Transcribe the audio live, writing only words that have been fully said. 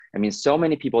I mean, so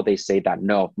many people, they say that,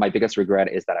 no, my biggest regret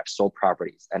is that I've sold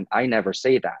properties. And I never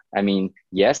say that. I mean,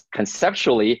 yes,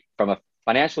 conceptually, from a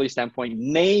financially standpoint,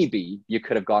 maybe you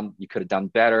could have done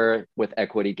better with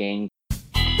equity gain.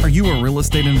 Are you a real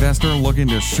estate investor looking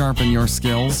to sharpen your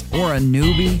skills or a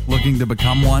newbie looking to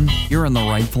become one? You're in the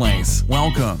right place.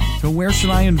 Welcome to Where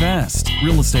Should I Invest?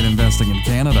 Real Estate Investing in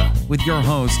Canada with your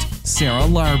host, Sarah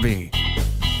Larbi.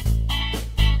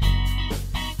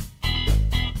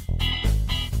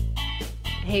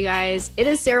 Hey guys, it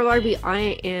is Sarah Larbi.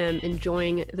 I am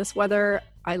enjoying this weather.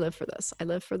 I live for this. I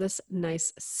live for this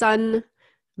nice sun.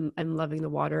 I'm loving the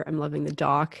water. I'm loving the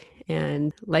dock,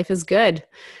 and life is good.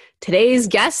 Today's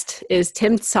guest is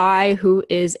Tim Tsai, who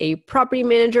is a property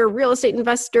manager, real estate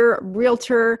investor,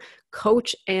 realtor,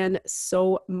 coach, and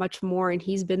so much more. And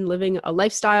he's been living a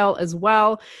lifestyle as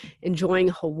well, enjoying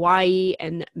Hawaii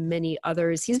and many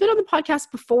others. He's been on the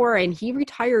podcast before, and he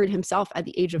retired himself at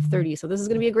the age of 30. So this is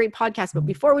going to be a great podcast. But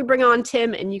before we bring on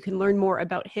Tim and you can learn more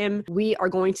about him, we are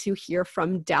going to hear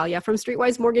from Dahlia from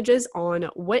Streetwise Mortgages on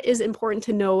what is important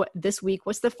to know this week.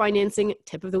 What's the financing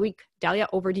tip of the week? Dahlia,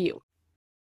 over to you.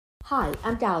 Hi,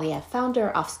 I'm Dahlia,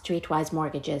 founder of Streetwise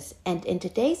Mortgages, and in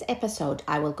today's episode,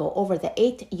 I will go over the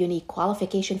 8 unique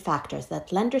qualification factors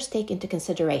that lenders take into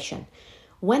consideration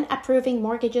when approving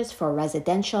mortgages for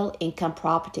residential income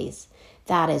properties,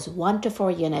 that is 1 to 4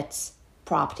 units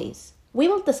properties. We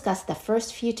will discuss the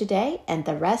first few today and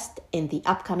the rest in the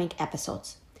upcoming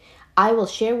episodes. I will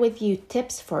share with you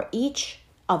tips for each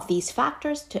of these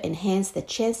factors to enhance the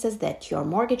chances that your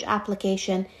mortgage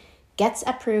application gets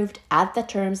approved at the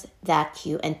terms that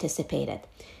you anticipated.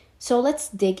 So let's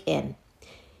dig in.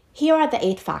 Here are the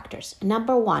 8 factors.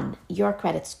 Number 1, your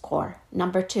credit score.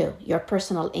 Number 2, your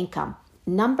personal income.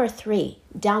 Number 3,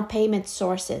 down payment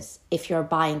sources if you're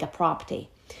buying a property.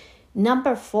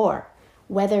 Number 4,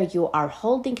 whether you are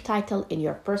holding title in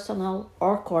your personal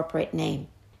or corporate name.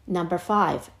 Number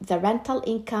 5, the rental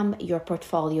income your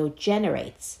portfolio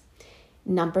generates.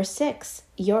 Number 6,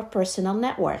 your personal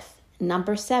net worth.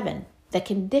 Number 7, the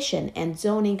condition and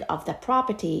zoning of the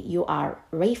property you are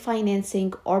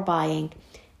refinancing or buying.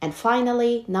 And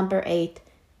finally, number 8,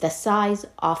 the size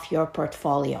of your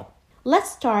portfolio. Let's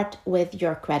start with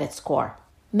your credit score.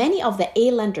 Many of the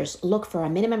A lenders look for a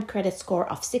minimum credit score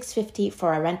of 650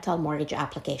 for a rental mortgage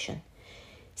application.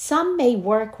 Some may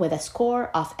work with a score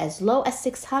of as low as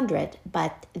 600,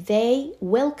 but they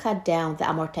will cut down the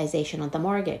amortization on the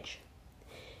mortgage.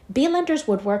 B lenders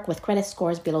would work with credit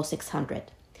scores below 600.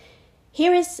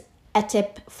 Here is a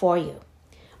tip for you.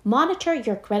 Monitor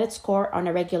your credit score on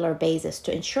a regular basis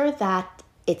to ensure that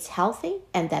it's healthy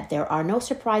and that there are no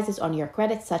surprises on your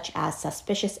credit, such as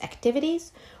suspicious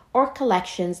activities or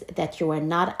collections that you were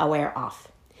not aware of.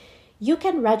 You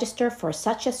can register for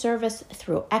such a service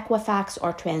through Equifax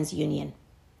or TransUnion.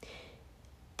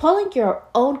 Pulling your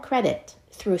own credit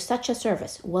through such a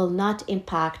service will not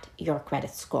impact your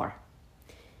credit score.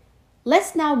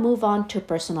 Let's now move on to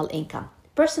personal income.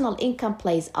 Personal income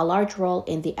plays a large role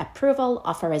in the approval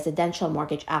of a residential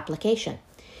mortgage application.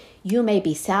 You may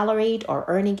be salaried or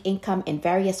earning income in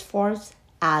various forms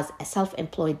as a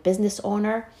self-employed business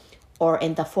owner, or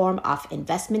in the form of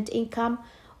investment income,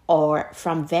 or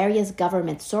from various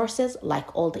government sources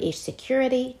like old age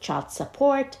security, child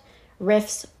support,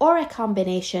 RIFs, or a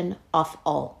combination of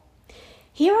all.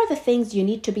 Here are the things you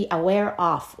need to be aware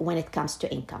of when it comes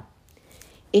to income.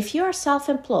 If you are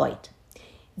self-employed,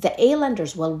 the A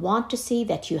lenders will want to see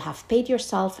that you have paid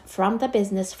yourself from the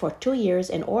business for 2 years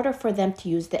in order for them to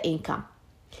use the income.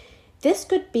 This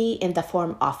could be in the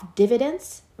form of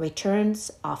dividends,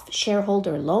 returns of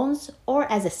shareholder loans, or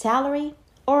as a salary,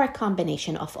 or a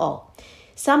combination of all.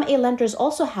 Some A lenders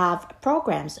also have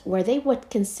programs where they would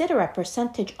consider a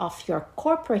percentage of your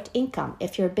corporate income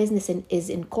if your business is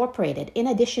incorporated, in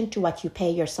addition to what you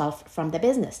pay yourself from the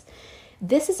business.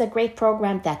 This is a great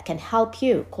program that can help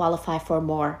you qualify for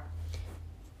more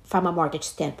from a mortgage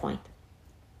standpoint.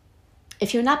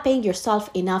 If you're not paying yourself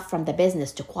enough from the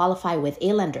business to qualify with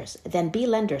A lenders, then B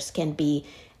lenders can be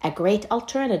a great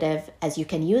alternative, as you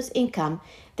can use income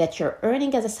that you're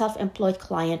earning as a self-employed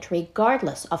client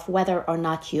regardless of whether or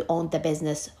not you own the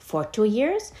business for 2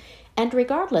 years and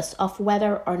regardless of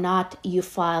whether or not you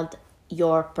filed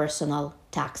your personal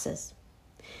taxes.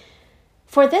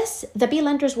 For this, the B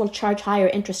lenders will charge higher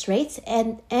interest rates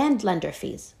and lender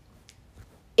fees.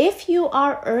 If you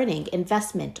are earning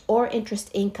investment or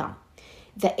interest income,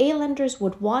 the A lenders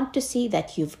would want to see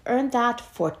that you've earned that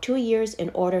for 2 years in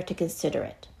order to consider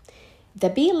it. The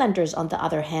B lenders, on the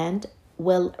other hand,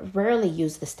 will rarely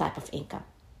use this type of income.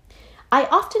 I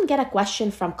often get a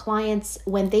question from clients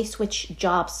when they switch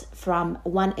jobs from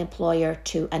one employer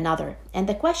to another. And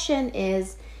the question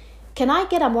is, can I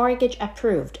get a mortgage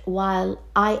approved while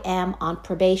I am on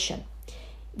probation?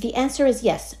 The answer is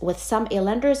yes, with some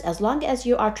lenders, as long as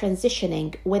you are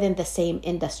transitioning within the same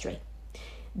industry.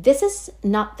 This is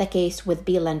not the case with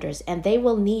B lenders, and they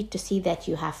will need to see that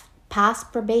you have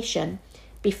passed probation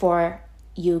before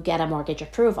you get a mortgage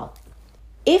approval.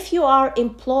 If you are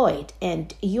employed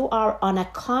and you are on a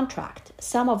contract,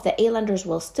 some of the A lenders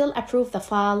will still approve the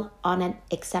file on an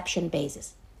exception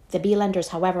basis. The B lenders,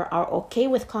 however, are okay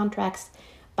with contracts,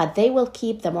 but they will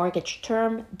keep the mortgage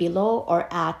term below or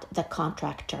at the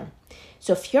contract term.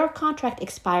 So if your contract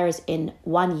expires in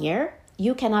 1 year,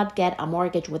 you cannot get a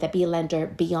mortgage with a B lender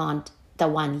beyond the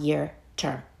 1 year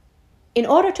term. In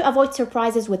order to avoid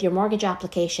surprises with your mortgage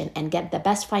application and get the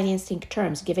best financing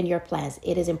terms given your plans,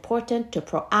 it is important to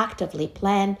proactively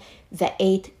plan the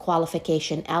 8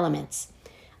 qualification elements.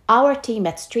 Our team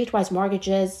at Streetwise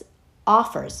Mortgages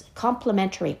offers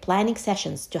complimentary planning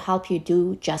sessions to help you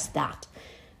do just that.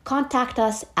 Contact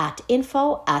us at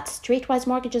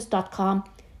info@streetwisemortgages.com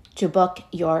to book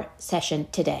your session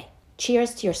today.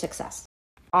 Cheers to your success.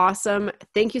 Awesome.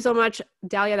 Thank you so much,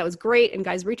 Dalia. That was great. And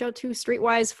guys, reach out to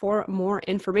Streetwise for more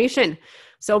information.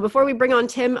 So before we bring on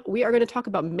Tim, we are going to talk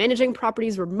about managing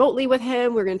properties remotely with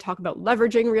him. We're going to talk about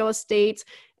leveraging real estate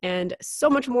and so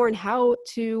much more, and how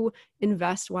to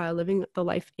invest while living the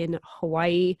life in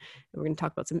Hawaii. And we're going to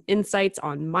talk about some insights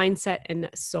on mindset and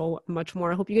so much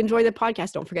more. I hope you enjoy the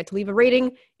podcast. Don't forget to leave a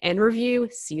rating and review.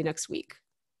 See you next week.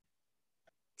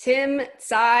 Tim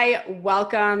Tsai,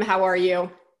 welcome. How are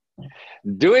you?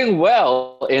 Doing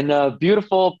well in a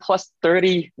beautiful plus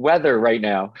 30 weather right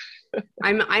now.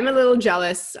 I'm a little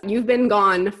jealous. You've been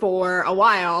gone for a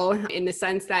while, in the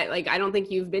sense that, like, I don't think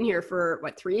you've been here for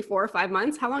 3, 4, 5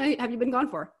 months. How long have you been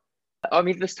gone for? I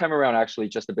mean, this time around, actually,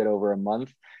 just a bit over a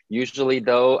month. Usually,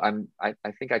 though, I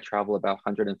think I travel about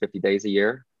 150 days a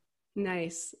year.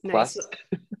 Nice. Plus.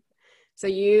 So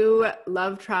you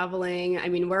love traveling. I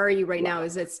mean, where are you right now?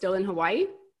 Is it still in Hawaii?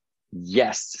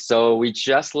 Yes. So we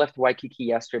just left Waikiki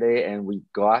yesterday, and we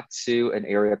got to an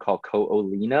area called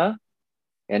Ko'olina,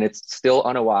 and it's still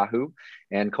on Oahu.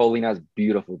 And Ko'olina is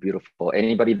beautiful, beautiful.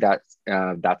 Anybody that's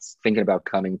thinking about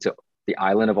coming to the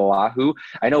island of Oahu,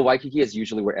 I know Waikiki is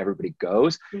usually where everybody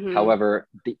goes. Mm-hmm. However,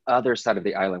 the other side of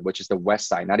the island, which is the west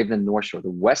side, not even the North Shore, the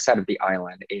west side of the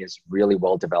island is really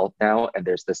well developed now. And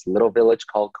there's this little village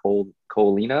called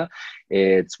Ko'olina.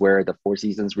 It's where the Four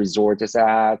Seasons Resort is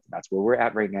at. That's where we're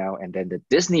at right now. And then the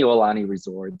Disney Aulani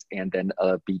Resort, and then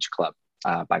a beach club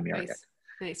by Marriott.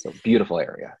 Nice. So beautiful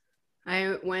area.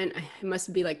 I went, it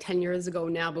must be like 10 years ago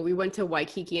now, but we went to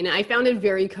Waikiki, and I found it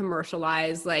very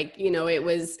commercialized. Like, it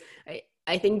was,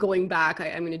 I think going back,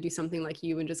 I'm going to do something like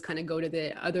you and just kind of go to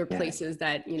the other places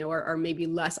that, are maybe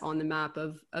less on the map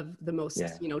of the most,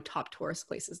 top tourist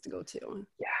places to go to.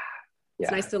 Yeah. It's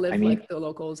nice to live like the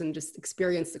locals and just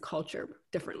experience the culture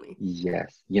differently.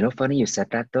 Yes. Funny you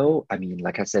said that though. I mean,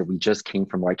 like I said, we just came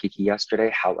from Waikiki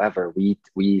yesterday. However, we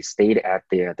stayed at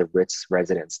the Ritz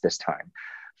residence this time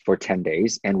for 10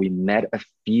 days, and we met a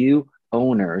few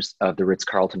owners of the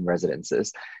Ritz-Carlton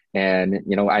residences. And,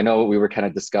 I know we were kind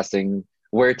of discussing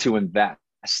where to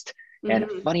invest. Mm-hmm.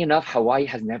 And funny enough, Hawaii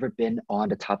has never been on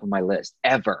the top of my list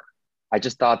ever. I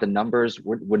just thought the numbers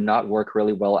would not work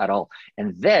really well at all.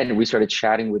 And then we started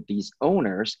chatting with these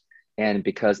owners, and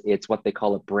because it's what they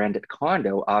call a branded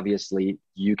condo, obviously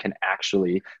you can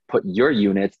actually put your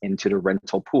units into the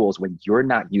rental pools when you're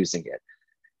not using it.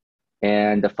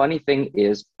 And the funny thing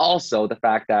is also the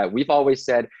fact that we've always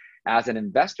said, as an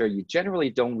investor, you generally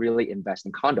don't really invest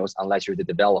in condos unless you're the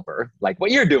developer, like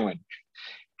what you're doing.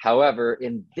 However,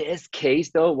 in this case,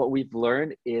 though, what we've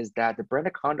learned is that the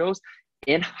branded condos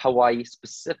in Hawaii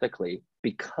specifically,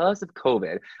 because of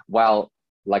COVID, while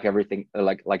like everything,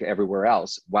 like everywhere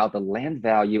else, while the land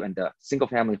value and the single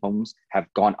family homes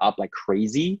have gone up like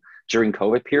crazy during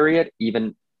COVID period,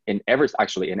 even in every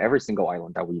single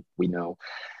island that we know,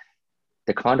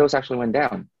 the condos actually went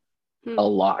down a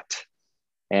lot.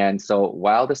 And so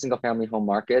while the single family home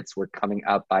markets were coming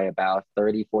up by about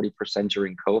 30, 40%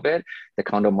 during COVID, the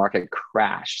condo market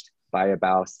crashed by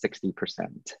about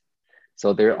 60%.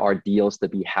 So there are deals to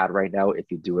be had right now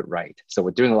if you do it right. So we're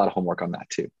doing a lot of homework on that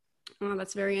too. Oh,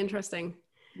 that's very interesting.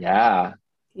 Yeah.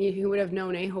 Who would have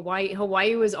known, eh?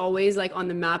 Hawaii was always like on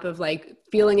the map of like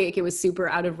feeling like it was super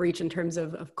out of reach in terms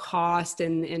of cost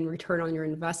and return on your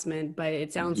investment. But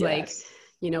it sounds like,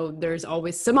 there's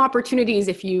always some opportunities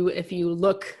if you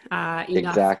look enough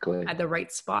exactly at the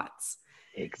right spots.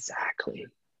 Exactly.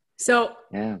 So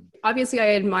Yeah. obviously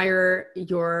I admire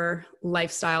your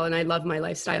lifestyle and I love my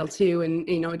lifestyle too. And,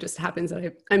 it just happens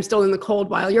that I'm still in the cold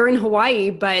while you're in Hawaii,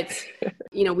 but,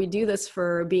 we do this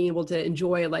for being able to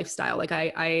enjoy a lifestyle. Like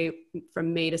I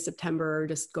from May to September,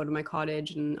 just go to my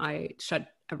cottage and I shut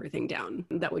everything down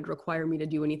that would require me to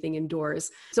do anything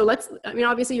indoors. So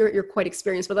obviously you're quite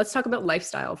experienced, but let's talk about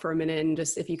lifestyle for a minute. And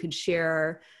just if you could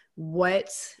share what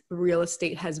real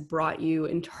estate has brought you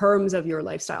in terms of your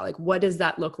lifestyle. Like, what does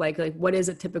that look like? Like, what does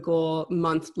a typical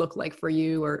month look like for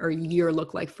you or year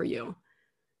look like for you?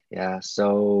 Yeah.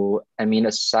 So,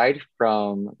 aside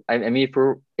from,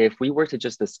 if we were to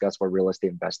just discuss what real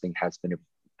estate investing has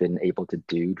been able to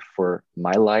do for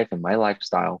my life and my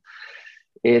lifestyle,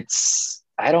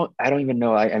 I don't even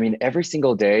know. Every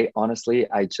single day, honestly,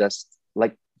 I just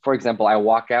like, for example, I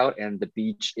walk out and the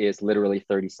beach is literally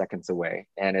 30 seconds away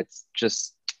and it's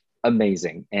just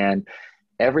amazing. And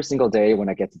every single day when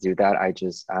I get to do that,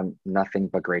 I'm nothing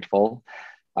but grateful.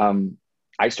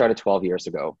 I started 12 years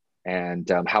ago.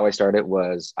 And how I started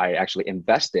was I actually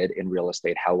invested in real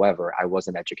estate. However, I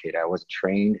wasn't educated. I wasn't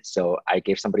trained. So I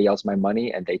gave somebody else my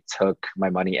money and they took my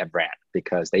money and ran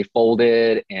because they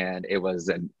folded and it was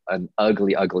an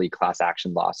ugly, ugly class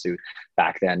action lawsuit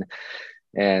back then.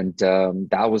 And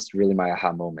that was really my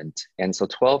aha moment. And so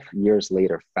 12 years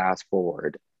later, fast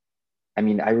forward, I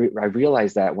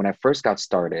realized that when I first got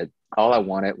started, all I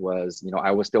wanted was,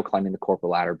 I was still climbing the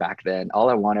corporate ladder back then. All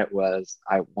I wanted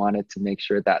to make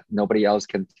sure that nobody else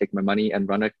can take my money and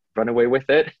run away with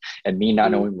it and me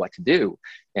not knowing what to do.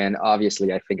 And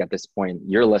obviously, I think at this point,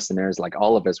 your listeners, like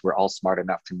all of us, we're all smart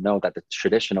enough to know that the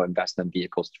traditional investment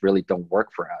vehicles really don't work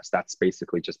for us. That's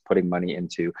basically just putting money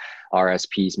into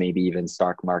RSPs, maybe even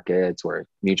stock markets or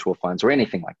mutual funds or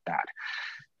anything like that.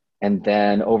 And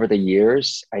then over the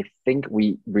years, I think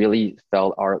we really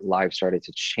felt our lives started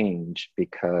to change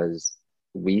because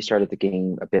we started to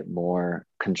gain a bit more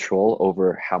control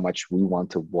over how much we want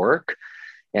to work.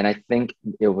 And I think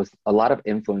it was a lot of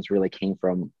influence really came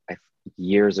from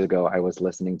years ago. I was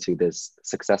listening to this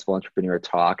successful entrepreneur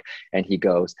talk and he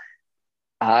goes,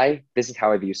 this is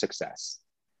how I view success.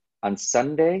 On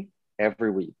Sunday, every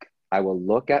week, I will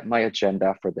look at my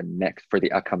agenda for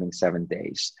the upcoming 7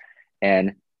 days.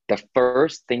 And the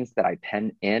first things that I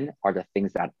pen in are the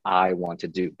things that I want to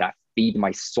do, that feed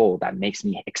my soul, that makes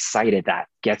me excited, that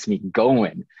gets me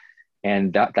going.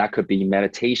 And that could be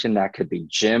meditation, that could be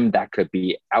gym, that could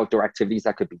be outdoor activities,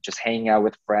 that could be just hanging out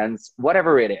with friends,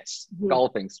 whatever it is,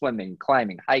 golfing, swimming,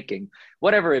 climbing, hiking,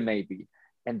 whatever it may be.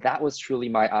 And that was truly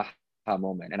my aha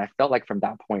moment. And I felt like from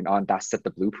that point on, that set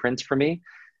the blueprint for me.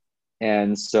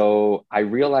 And so I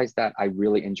realized that I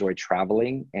really enjoy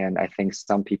traveling. And I think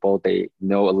some people, they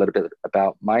know a little bit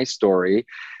about my story,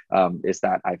 is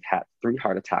that I've had 3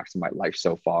 heart attacks in my life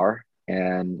so far.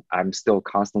 And I'm still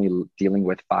constantly dealing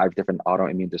with 5 different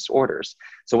autoimmune disorders.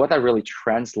 So what that really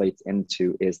translates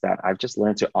into is that I've just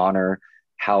learned to honor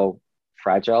how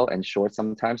fragile and short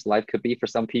sometimes life could be for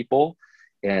some people.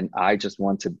 And I just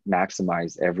want to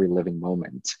maximize every living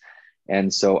moment.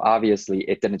 And so obviously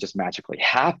it didn't just magically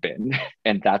happen.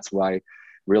 And that's why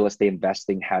real estate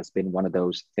investing has been one of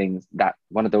those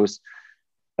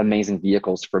amazing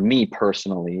vehicles for me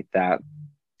personally, that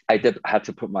I had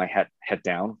to put my head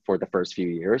down for the first few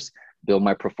years, build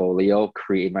my portfolio,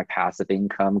 create my passive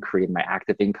income, create my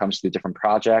active incomes through different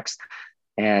projects.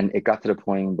 And it got to the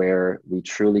point where we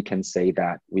truly can say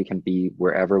that we can be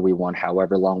wherever we want,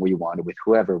 however long we want, with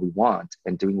whoever we want,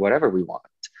 and doing whatever we want.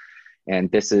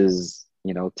 And this is,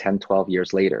 10, 12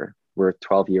 years later. We're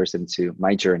 12 years into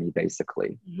my journey,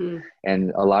 basically. Mm-hmm.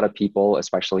 And a lot of people,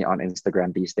 especially on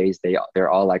Instagram these days, they're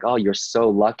all like, oh, you're so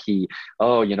lucky.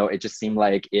 Oh, it just seemed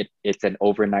like it's an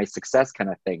overnight success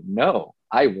kind of thing. No,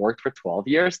 I worked for 12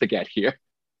 years to get here.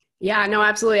 Yeah, no,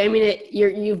 absolutely.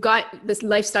 You've got this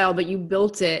lifestyle, but you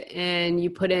built it and you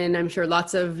put in, I'm sure,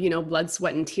 lots of, blood,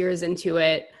 sweat, and tears into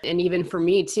it. And even for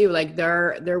me too, like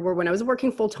there were, when I was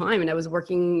working full time and I was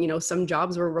working, some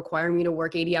jobs were requiring me to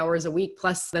work 80 hours a week,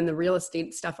 plus then the real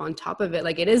estate stuff on top of it.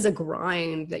 Like it is a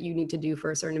grind that you need to do for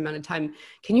a certain amount of time.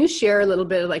 Can you share a little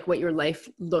bit of like what your life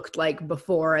looked like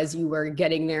before as you were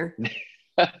getting there?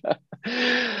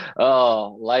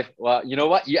 Oh, life. Well, you know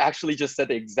what? You actually just said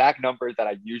the exact number that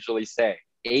I usually say,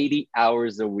 80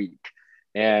 hours a week.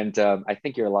 And I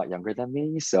think you're a lot younger than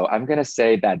me. So I'm going to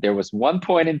say that there was one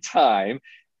point in time,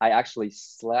 I actually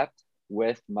slept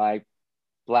with my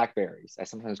Blackberries. I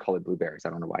sometimes call it blueberries. I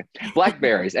don't know why.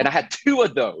 Blackberries. And I had 2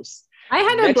 of those. I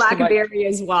had a Blackberry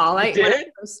as well. When I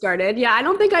first started. Yeah, I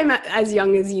don't think I'm as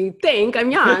young as you think.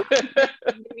 I'm young.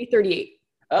 Maybe 38.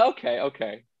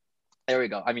 Okay. There we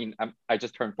go. I mean, I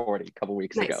just turned 40 a couple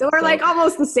weeks Nice. ago. So we're like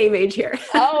almost the same age here.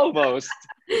 Almost.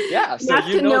 Yeah. So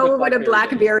Enough to know what a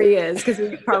BlackBerry is, because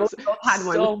we probably both had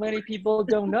one. So many people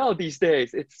don't know these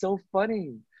days. It's so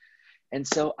funny. And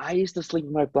so I used to sleep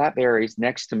with my Blackberries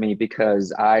next to me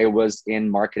because I was in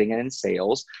marketing and in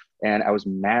sales, and I was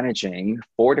managing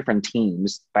 4 different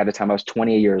teams by the time I was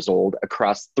 28 years old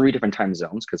across 3 different time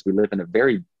zones, because we live in a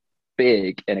very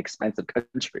big and expensive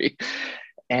country.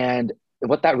 And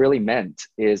what that really meant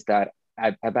is that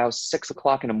at about 6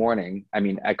 o'clock in the morning, I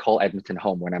mean, I call Edmonton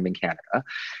home when I'm in Canada.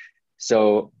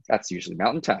 So that's usually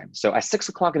mountain time. So at 6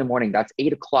 o'clock in the morning, that's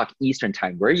 8 o'clock Eastern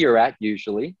time, where you're at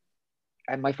usually.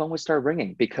 And my phone would start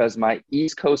ringing because my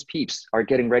East Coast peeps are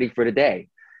getting ready for the day.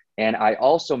 And I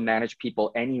also manage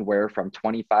people anywhere from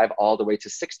 25 all the way to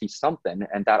 60 something.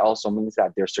 And that also means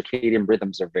that their circadian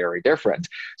rhythms are very different.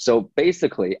 So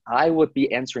basically, I would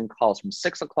be answering calls from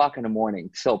 6 o'clock in the morning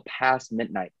till past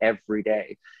midnight every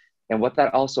day. And what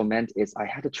that also meant is I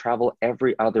had to travel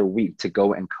every other week to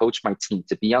go and coach my team,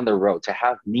 to be on the road, to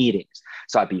have meetings.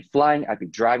 So I'd be flying, I'd be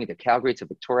driving to Calgary, to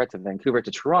Victoria, to Vancouver,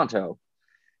 to Toronto.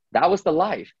 That was the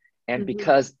life. And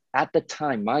because at the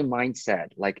time, my mindset,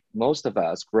 like most of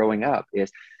us growing up,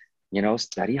 is, you know,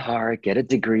 study hard, get a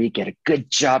degree, get a good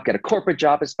job, get a corporate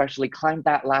job, especially climb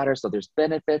that ladder. So there's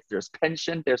benefits, there's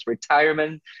pension, there's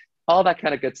retirement, all that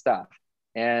kind of good stuff.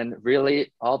 And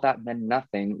really, all that meant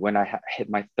nothing when I hit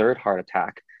my 3rd heart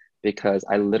attack, because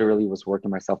I literally was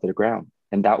working myself to the ground.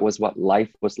 And that was what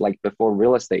life was like before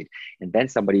real estate. And then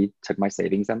somebody took my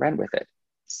savings and ran with it.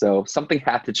 So something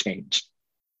had to change.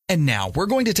 And now we're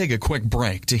going to take a quick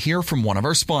break to hear from one of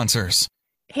our sponsors.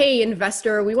 Hey,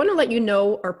 investor, we want to let you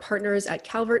know our partners at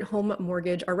Calvert Home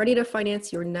Mortgage are ready to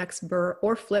finance your next BRRRR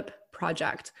or flip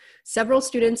project. Several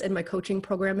students in my coaching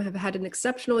program have had an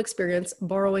exceptional experience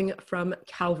borrowing from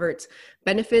Calvert.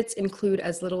 Benefits include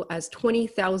as little as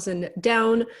 $20,000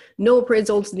 down, no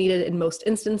appraisals needed in most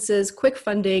instances, quick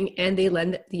funding, and they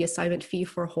lend the assignment fee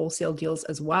for wholesale deals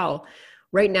as well.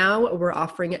 Right now, we're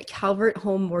offering Calvert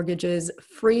Home Mortgage's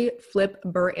free Flip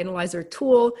BRRRR Analyzer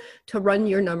tool to run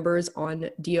your numbers on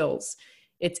deals.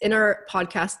 It's in our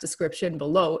podcast description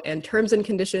below, and terms and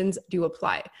conditions do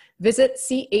apply. Visit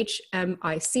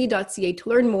chmic.ca to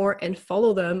learn more and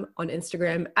follow them on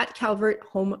Instagram at Calvert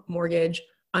Home Mortgage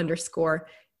 _.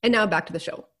 And now back to the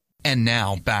show. And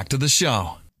now back to the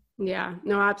show. Yeah,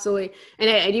 no, absolutely. And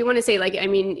I do want to say, like, I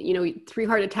mean, you know, 3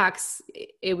 heart attacks,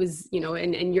 it was, you know,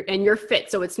 and you're fit.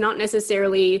 So it's not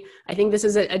necessarily, I think this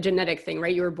is a genetic thing,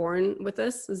 right? You were born with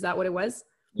this. Is that what it was?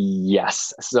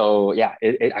 Yes. So yeah,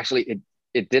 it actually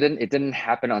didn't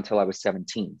happen until I was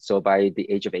 17. So by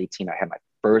the age of 18, I had my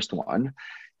first one,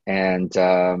 and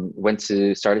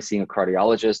started seeing a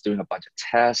cardiologist, doing a bunch of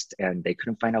tests, and they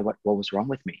couldn't find out what was wrong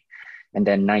with me. And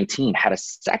then 19, had a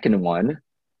second one.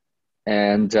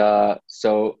 And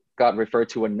so got referred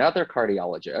to another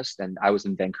cardiologist, and I was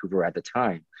in Vancouver at the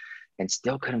time, and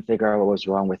still couldn't figure out what was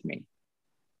wrong with me.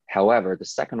 However, the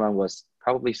second one was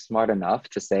probably smart enough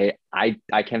to say, I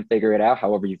can figure it out.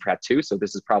 However, you've had 2, so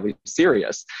this is probably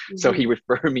serious. So he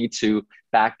referred me to,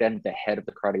 back then, the head of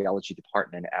the cardiology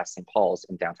department at St. Paul's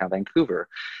in downtown Vancouver.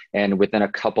 And within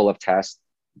a couple of tests,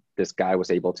 this guy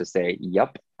was able to say,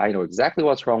 yep, I know exactly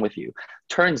what's wrong with you.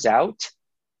 Turns out,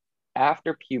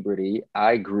 after puberty,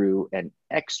 I grew an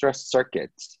extra circuit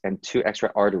and 2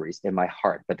 extra arteries in my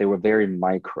heart, but they were very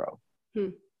micro.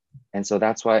 And so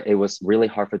that's why it was really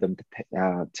hard for them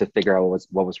to figure out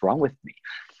what was wrong with me.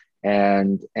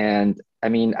 And I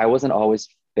mean, I wasn't always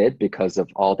fit because of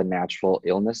all the natural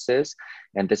illnesses.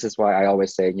 And this is why I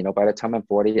always say, you know, by the time I'm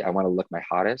 40, I want to look my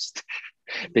hottest.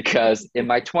 Because in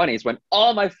my 20s, when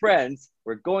all my friends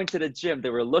were going to the gym, they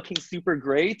were looking super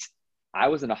great, I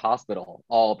was in a hospital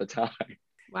all the time.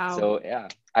 Wow. So yeah,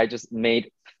 I just made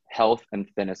health and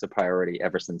fitness a priority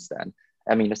ever since then.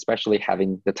 I mean, especially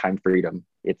having the time freedom,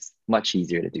 it's much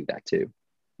easier to do that too.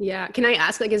 Yeah. Can I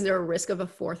ask, like, is there a risk of a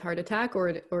 4th heart attack,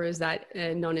 or is that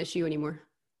a non-issue anymore?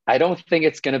 I don't think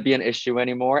it's going to be an issue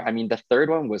anymore. I mean, the 3rd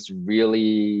one was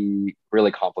really,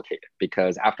 really complicated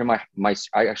because after I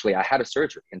had a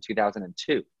surgery in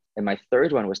 2002. And my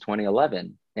 3rd one was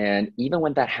 2011. And even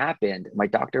when that happened, my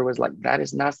doctor was like, that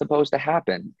is not supposed to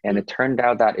happen. And it turned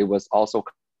out that it was also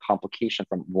complication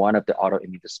from one of the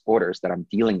autoimmune disorders that I'm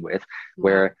dealing with,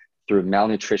 where through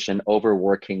malnutrition,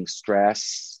 overworking,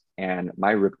 stress, and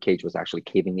my rib cage was actually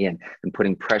caving in and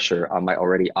putting pressure on my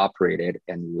already operated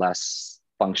and less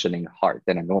functioning heart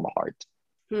than a normal heart.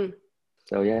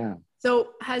 So yeah.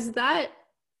 So has that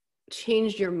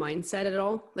changed your mindset at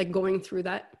all? Like going through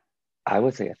that? I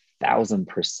would say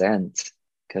 1,000%.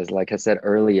 Because like I said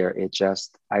earlier,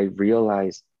 I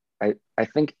realized I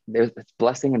think there's it's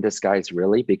blessing in disguise,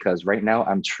 really, because right now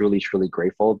I'm truly, truly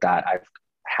grateful that I've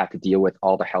had to deal with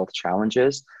all the health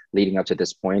challenges leading up to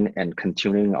this point and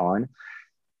continuing on,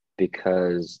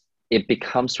 because it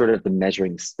becomes sort of the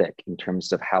measuring stick in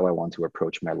terms of how I want to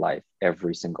approach my life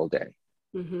every single day.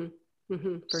 Mm-hmm.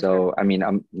 Mm-hmm, for So, sure. I mean,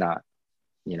 I'm not,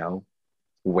 you know,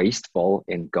 wasteful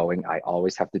in going. I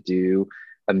always have to do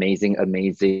amazing,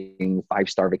 amazing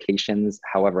 5-star vacations.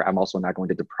 However, I'm also not going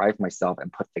to deprive myself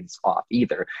and put things off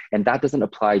either. And that doesn't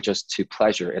apply just to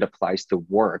pleasure, it applies to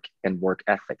work and work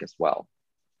ethic as well.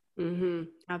 Mm-hmm.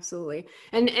 Absolutely.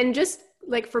 And just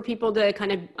like for people to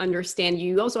kind of understand,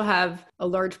 you also have a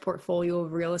large portfolio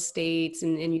of real estates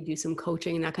and you do some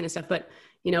coaching and that kind of stuff. But,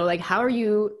 like how are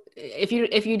you, if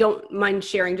you don't mind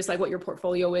sharing just like what your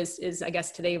portfolio is I guess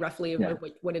today roughly Yeah.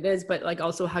 what it is, but like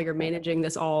also how you're managing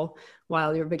this all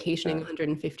while you're vacationing Uh,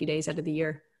 150 days out of the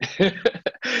year.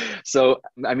 so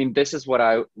I mean, this is what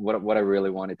I really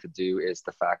wanted to do, is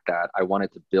the fact that I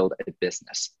wanted to build a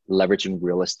business leveraging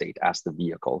real estate as the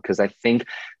vehicle, because I think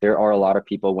there are a lot of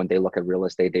people when they look at real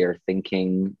estate, they are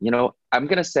thinking, I'm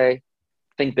going to say,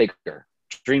 think bigger,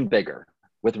 dream bigger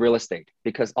with real estate,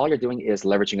 because all you're doing is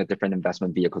leveraging a different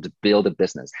investment vehicle to build a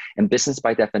business. And business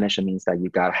by definition means that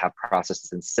you got to have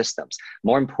processes and systems.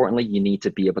 More importantly, you need to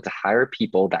be able to hire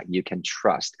people that you can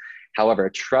trust. However,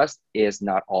 trust is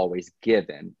not always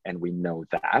given, and we know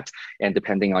that. And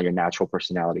depending on your natural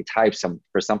personality type,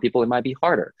 for some people, it might be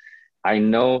harder. I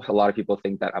know a lot of people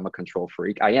think that I'm a control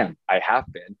freak. I am. I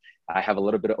have been. I have a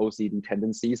little bit of OCD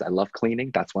tendencies. I love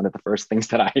cleaning. That's one of the first things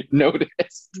that I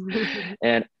noticed.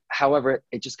 And however,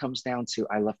 it just comes down to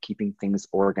I love keeping things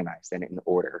organized and in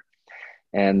order.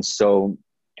 And so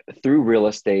through real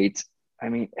estate, I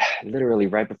mean, literally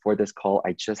right before this call,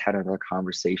 I just had another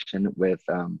conversation with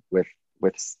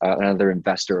another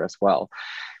investor as well.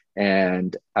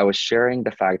 And I was sharing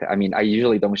the fact that, I mean, I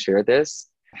usually don't share this.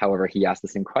 However, he asked the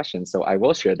same question. So I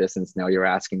will share this since now you're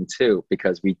asking too,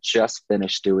 because we just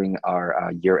finished doing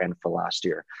our year end for last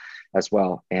year as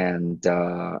well. And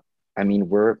I mean,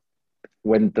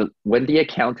 when the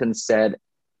accountant said,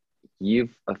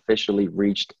 you've officially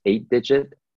reached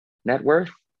 8-digit net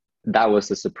worth, that was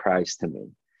a surprise to me,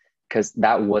 because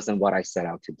that wasn't what I set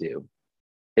out to do.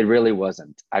 It really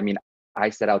wasn't. I mean, I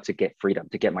set out to get freedom,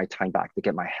 to get my time back, to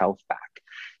get my health back.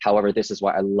 However, this is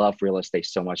why I love real estate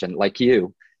so much. And like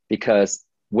you, because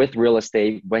with real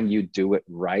estate, when you do it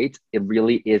right, it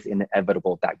really is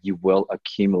inevitable that you will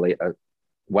accumulate a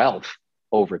wealth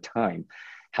over time.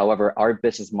 However, our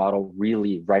business model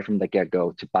really, right from the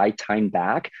get-go, to buy time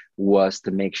back was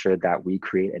to make sure that we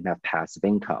create enough passive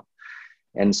income.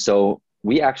 And so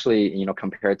we actually,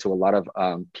 compared to a lot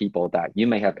of people that you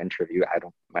may have interviewed, I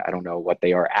don't know what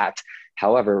they are at.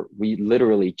 However, we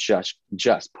literally just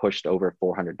pushed over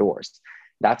 400 doors.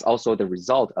 That's also the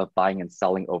result of buying and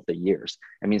selling over the years.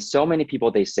 I mean, so many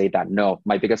people, they say that, no,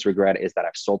 my biggest regret is that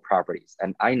I've sold properties.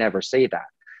 And I never say that.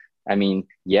 I mean,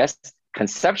 yes,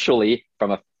 conceptually,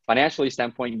 from a financially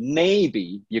standpoint,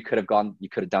 maybe you could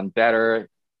have done better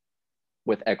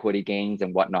with equity gains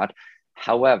and whatnot.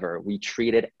 However, we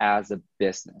treat it as a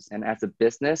business. And as a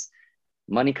business,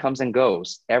 money comes and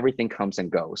goes. Everything comes and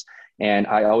goes. And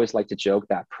I always like to joke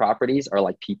that properties are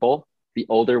like people. The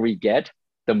older we get,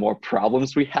 the more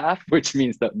problems we have, which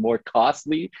means the more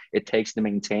costly it takes to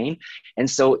maintain. And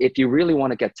so if you really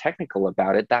want to get technical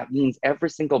about it, that means every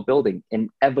single building,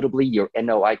 inevitably your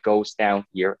NOI goes down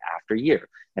year after year.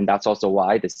 And that's also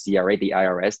why the CRA, the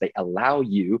IRS, they allow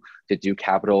you to do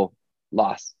capital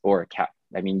loss or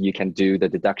you can do the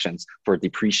deductions for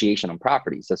depreciation on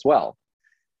properties as well.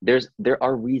 There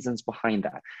are reasons behind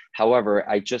that. However,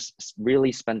 I just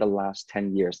really spent the last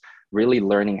 10 years really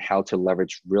learning how to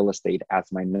leverage real estate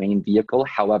as my main vehicle.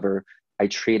 However, I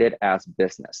treat it as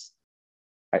business.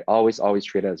 I always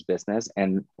treat it as business.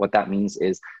 And what that means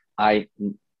is I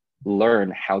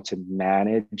learn how to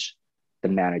manage the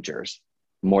managers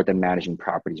more than managing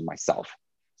properties myself.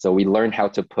 So we learn how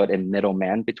to put a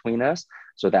middleman between us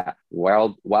so that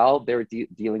while they're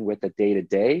dealing with the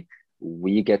day-to-day,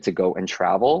 we get to go and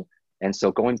travel. And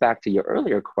so going back to your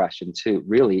earlier question too,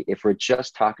 really, if we're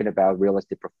just talking about real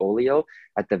estate portfolio,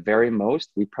 at the very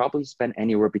most, we probably spend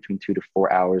anywhere between 2 to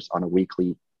 4 hours on a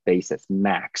weekly basis,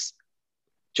 max,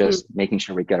 just making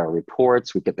sure we get our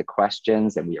reports, we get the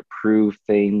questions, and we approve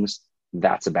things.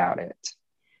 That's about it.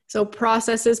 So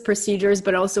processes, procedures,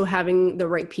 but also having the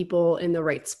right people in the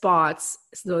right spots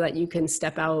so that you can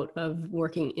step out of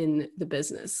working in the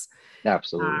business.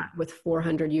 Absolutely. With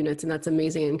 400 units. And that's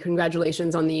amazing. And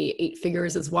congratulations on the 8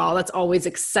 figures as well. That's always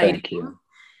exciting. Thank you.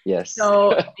 Yes.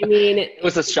 So, I mean, it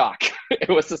was a shock. It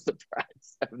was a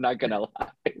surprise. I'm not gonna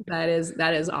lie. That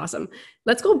is awesome.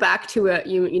 Let's go back to it.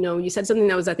 You said something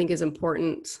that I think is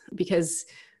important, because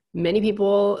many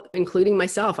people, including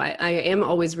myself, I am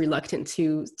always reluctant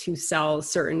to sell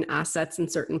certain assets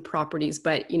and certain properties.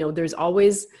 But there's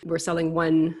always, we're selling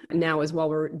one now as well.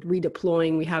 We're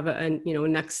redeploying. We have a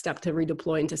next step to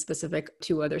redeploy into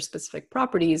two other specific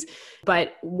properties.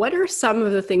 But what are some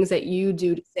of the things that you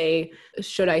do to say,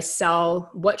 should I sell?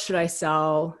 What should I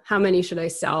sell? How many should I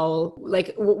sell?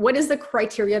 Like, what is the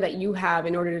criteria that you have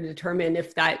in order to determine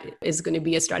if that is going to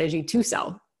be a strategy to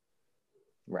sell?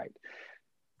 Right.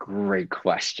 Great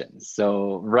question.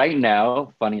 So right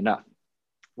now, funny enough,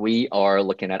 we are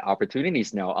looking at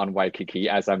opportunities now on Waikiki,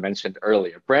 as I mentioned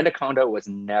earlier. Branded condo was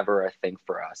never a thing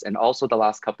for us. And also the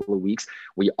last couple of weeks,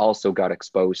 we also got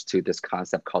exposed to this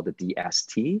concept called the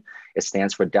DST. It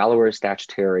stands for Delaware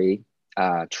Statutory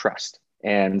Trust.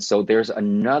 And so there's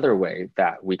another way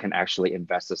that we can actually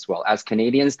invest as well. As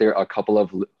Canadians, there are a couple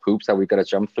of hoops that we got to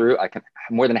jump through. I'm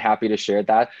more than happy to share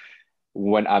that.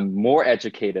 When I'm more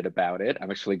educated about it, I'm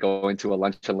actually going to a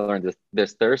lunch and learn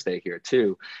this Thursday here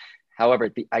too. However,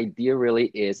 the idea really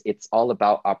is it's all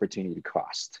about opportunity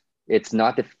cost. It's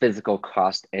not the physical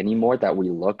cost anymore that we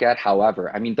look at.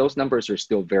 However, I mean, those numbers are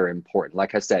still very important.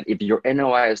 Like I said, if your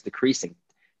NOI is decreasing,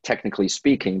 technically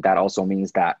speaking, that also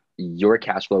means that your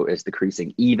cash flow is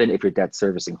decreasing, even if your debt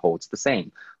servicing holds the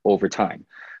same over time.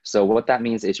 So what that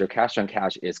means is your cash on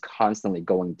cash is constantly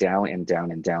going down and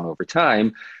down and down over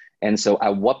time. And so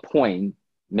at what point,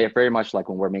 very much like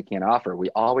when we're making an offer,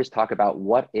 we always talk about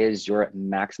what is your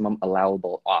maximum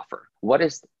allowable offer? What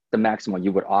is the maximum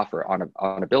you would offer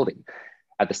on a building?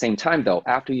 At the same time though,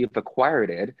 after you've acquired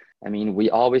it, I mean,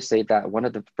 we always say that one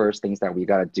of the first things that we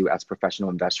got to do as professional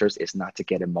investors is not to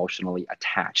get emotionally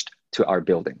attached to our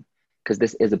building, because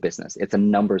this is a business. It's a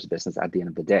numbers business at the end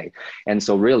of the day. And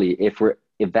so really, if we're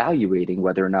evaluating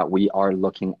whether or not we are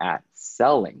looking at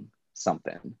selling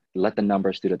something, let the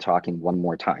numbers do the talking one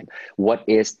more time. What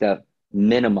is the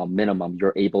minimum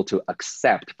you're able to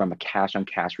accept from a cash on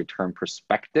cash return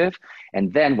perspective?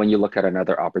 And then when you look at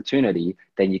another opportunity,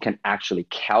 then you can actually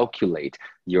calculate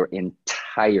your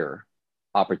entire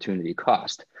opportunity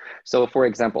cost. So for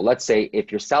example, let's say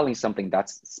if you're selling something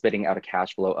that's spitting out a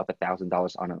cash flow of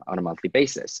 $1,000 on a monthly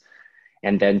basis,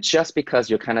 and then just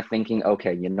because you're kind of thinking,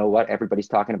 okay, you know what, everybody's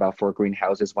talking about 4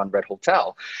 greenhouses, 1 red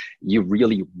hotel, you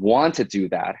really want to do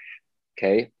that,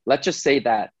 okay? Let's just say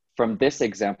that from this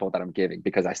example that I'm giving,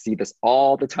 because I see this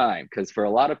all the time, because for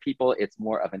a lot of people, it's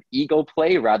more of an ego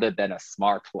play rather than a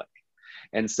smart play.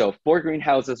 And so 4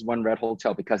 greenhouses, 1 red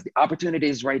hotel, because the opportunity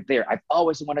is right there. I've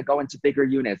always want to go into bigger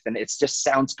units, and it just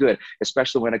sounds good,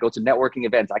 especially when I go to networking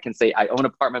events. I can say I own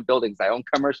apartment buildings, I own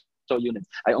commercial units,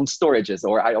 I own storages,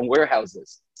 or I own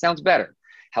warehouses. Sounds better.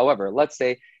 However, let's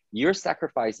say you're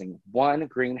sacrificing 1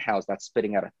 greenhouse that's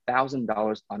spitting out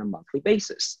 $1,000 on a monthly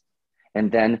basis. And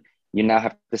then you now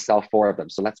have to sell 4 of them.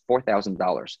 So that's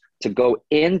 $4,000 to go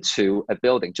into a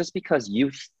building just because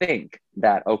you think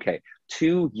that, okay,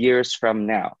 2 years from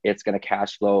now, it's going to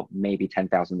cash flow maybe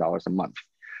 $10,000 a month.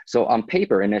 So on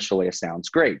paper, initially, it sounds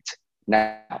great.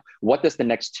 Now, what does the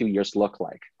next 2 years look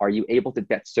like? Are you able to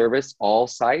debt service all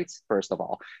sites, first of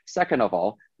all? Second of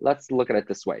all, let's look at it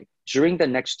this way. During the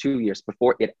next 2 years,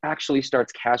 before it actually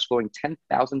starts cash flowing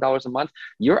 $10,000 a month,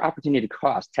 your opportunity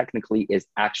cost technically is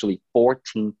actually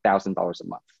 $14,000 a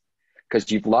month, because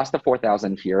you've lost the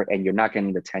 4,000 here and you're not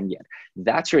getting the 10 yet.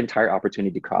 That's your entire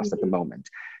opportunity cost at the moment.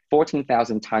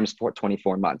 14,000 times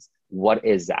 24 months. What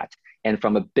is that? And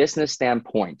from a business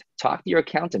standpoint, talk to your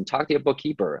accountant, talk to your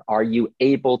bookkeeper. Are you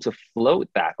able to float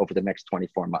that over the next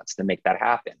 24 months to make that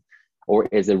happen? Or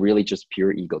is it really just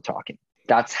pure ego talking?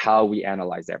 That's how we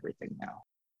analyze everything now.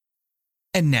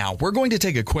 And now we're going to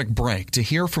take a quick break to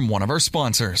hear from one of our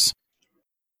sponsors.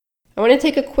 I want to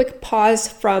take a quick pause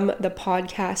from the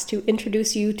podcast to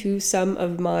introduce you to some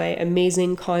of my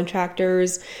amazing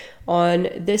contractors. On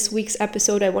this week's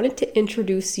episode, I wanted to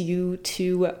introduce you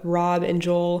to Rob and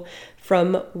Joel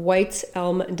from White's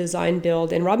Elm Design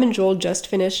Build. And Rob and Joel just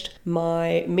finished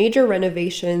my major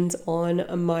renovations on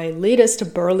my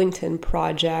latest Burlington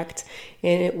project.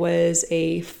 And it was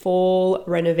a full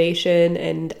renovation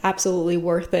and absolutely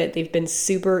worth it. They've been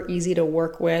super easy to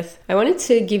work with. I wanted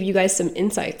to give you guys some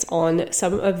insights on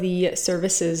some of the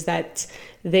services that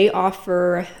they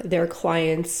offer their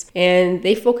clients, and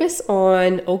they focus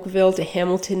on Oakville to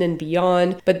Hamilton and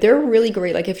beyond, but they're really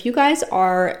great. Like if you guys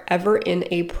are ever in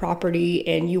a property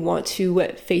and you want to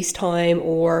FaceTime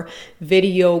or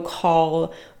video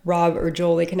call Rob or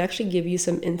Joel, they can actually give you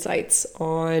some insights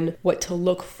on what to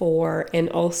look for and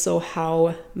also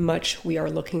how much we are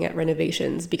looking at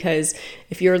renovations. Because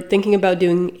if you're thinking about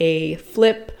doing a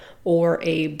flip or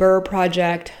a BRRRR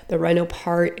project, the reno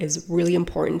part is really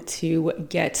important to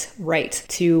get right,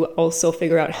 to also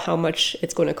figure out how much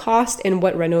it's going to cost and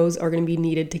what renos are going to be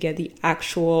needed to get the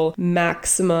actual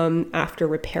maximum after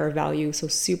repair value. So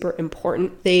super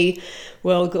important. They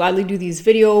will gladly do these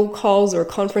video calls or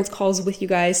conference calls with you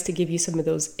guys to give you some of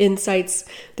those insights.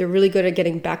 They're really good at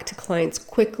getting back to clients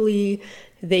quickly.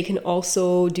 They can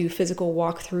also do physical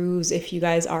walkthroughs. If you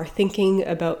guys are thinking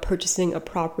about purchasing a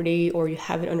property or you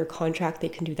have it under contract, they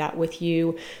can do that with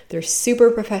you. They're super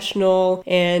professional,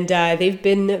 and they've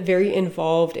been very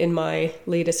involved in my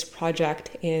latest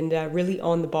project and really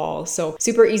on the ball. So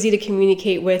super easy to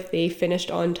communicate with. They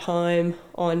finished on time,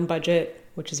 on budget,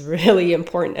 which is really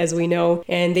important, as we know.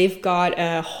 And they've got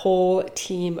a whole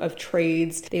team of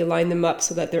trades. They line them up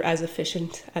so that they're as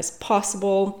efficient as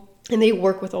possible. And they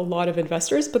work with a lot of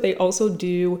investors, but they also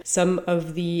do some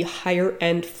of the higher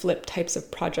end flip types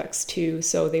of projects too.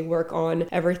 So they work on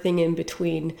everything in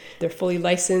between. They're fully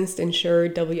licensed,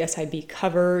 insured, WSIB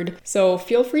covered. So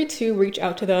feel free to reach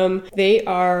out to them. They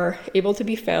are able to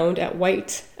be found at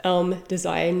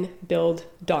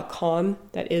whiteelmdesignbuild.com.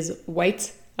 That is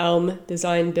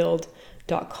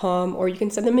whiteelmdesignbuild.com. Or you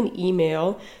can send them an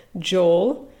email,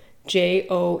 Joel,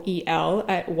 Joel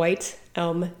at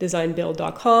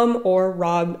whiteelmdesignbuild.com or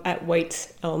Rob at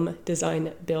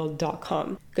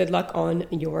whiteelmdesignbuild.com. Good luck on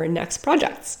your next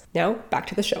projects. Now back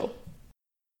to the show.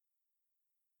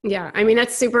 Yeah, I mean,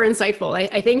 that's super insightful.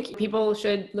 I think people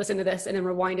should listen to this and then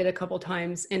rewind it a couple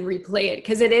times and replay it,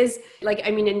 because it is like,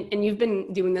 I mean, and you've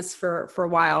been doing this for a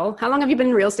while. How long have you been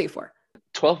in real estate for?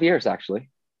 12 years, actually.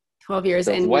 12 years.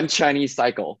 So and one Chinese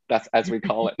cycle, that's as we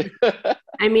call it.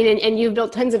 I mean, and you've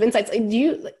built tons of insights.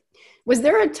 Was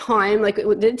there a time, like,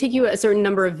 did it take you a certain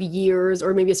number of years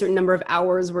or maybe a certain number of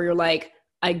hours where you're like,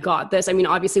 I got this? I mean,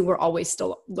 obviously we're always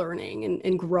still learning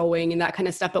and growing and that kind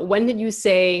of stuff. But when did you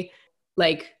say,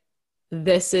 like,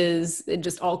 this is, it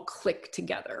just all clicked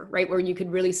together, right? Where you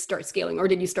could really start scaling? Or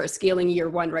did you start scaling year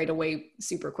one right away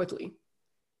super quickly?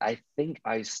 I think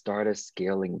I started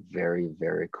scaling very,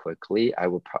 very quickly. I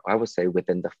would say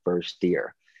within the first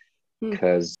year,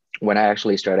 because when I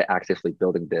actually started actively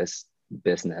building this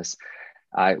business,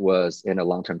 I was in a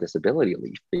long-term disability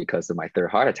leave because of my third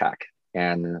heart attack.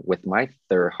 And with my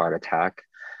third heart attack,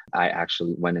 I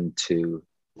actually went into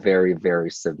very, very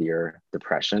severe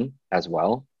depression as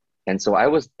well. And so I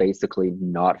was basically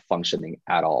not functioning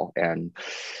at all and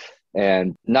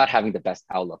not having the best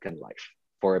outlook in life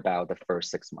for about the first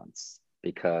 6 months,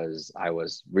 because I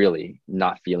was really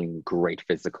not feeling great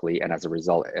physically. And as a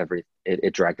result,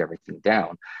 it dragged everything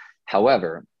down.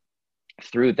 However,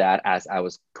 through that, as I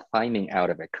was climbing out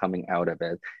of it, coming out of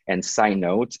it, and side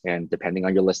note, and depending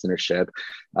on your listenership,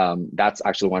 that's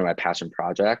actually one of my passion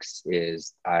projects,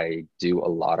 is I do a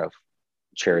lot of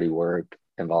charity work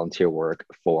and volunteer work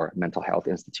for mental health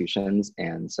institutions.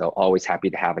 And so always happy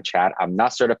to have a chat. I'm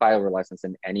not certified or licensed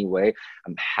in any way.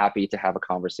 I'm happy to have a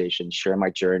conversation, share my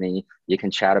journey. You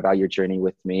can chat about your journey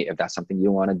with me if that's something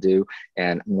you want to do.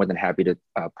 And I'm more than happy to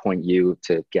point you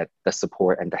to get the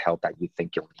support and the help that you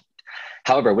think you'll need.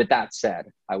 However, with that said,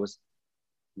 I was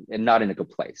not in a good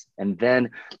place. And then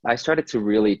I started to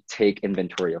really take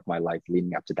inventory of my life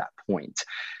leading up to that point.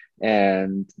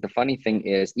 And the funny thing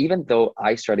is, even though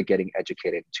I started getting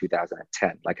educated in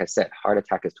 2010, like I said, heart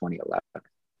attack is 2011.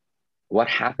 What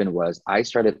happened was I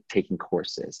started taking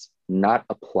courses, not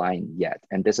applying yet.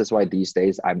 And this is why these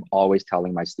days I'm always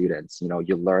telling my students,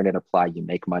 you learn and apply, you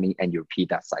make money, and you repeat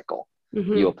that cycle.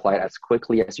 Mm-hmm. You apply it as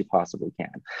quickly as you possibly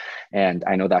can. And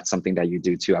I know that's something that you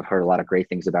do too. I've heard a lot of great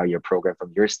things about your program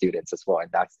from your students as well.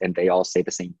 And they all say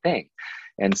the same thing.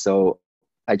 And so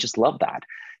I just love that.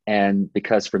 And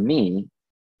because for me,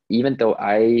 even though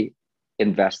I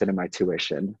invested in my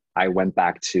tuition, I went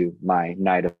back to my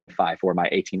 9 to 5 or my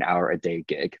 18-hour-a-day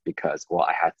gig because, well,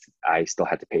 I still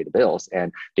had to pay the bills.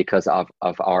 And because of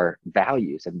our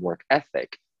values and work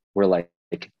ethic, we're like,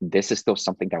 this is still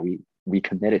something that we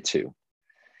committed to.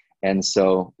 And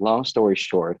so long story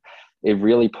short, it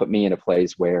really put me in a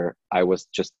place where I was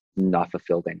just not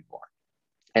fulfilled anymore.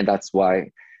 And that's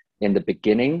why in the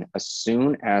beginning, as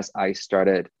soon as I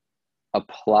started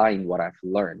applying what I've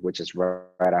learned, which is right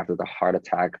after the heart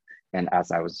attack, and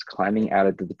as I was climbing out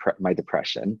of my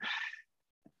depression,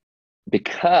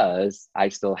 because I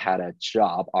still had a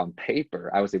job on paper,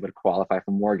 I was able to qualify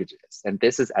for mortgages. And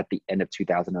this is at the end of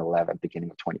 2011, beginning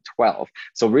of 2012.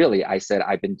 So really, I said,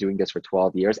 I've been doing this for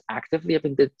 12 years. Actively, I've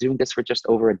been doing this for just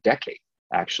over a decade,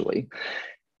 actually.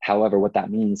 However, what that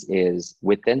means is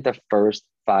within the first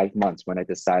 5 months, when I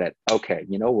decided, okay,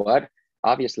 you know what?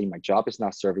 Obviously, my job is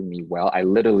not serving me well. I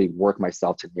literally work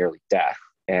myself to nearly death.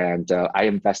 And I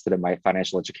invested in my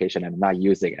financial education and I'm not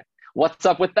using it. What's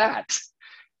up with that?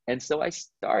 And so I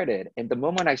started. And the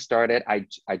moment I started,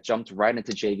 I jumped right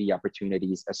into JV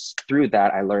opportunities. Through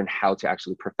that, I learned how to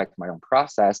actually perfect my own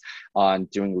process on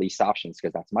doing lease options,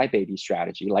 because that's my baby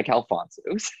strategy, like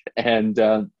Alfonso's.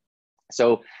 And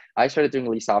so I started doing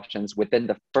lease options. Within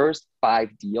the first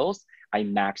 5 deals, I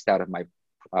maxed out of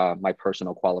my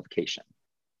personal qualification.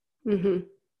 Mm-hmm.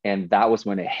 And that was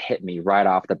when it hit me right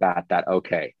off the bat that,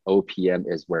 okay,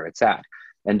 OPM is where it's at.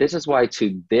 And this is why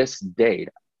to this date,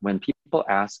 when people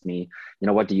ask me, you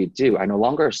know, what do you do? I no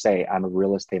longer say I'm a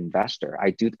real estate investor.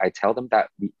 I tell them that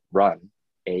we run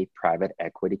a private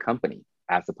equity company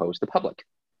as opposed to public.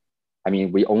 I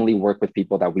mean, we only work with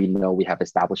people that we know we have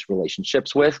established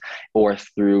relationships with, or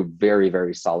through very,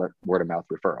 very solid word of mouth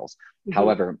referrals. Mm-hmm.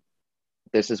 However,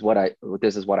 this is what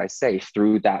I say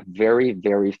through that very,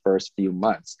 very first few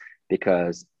months,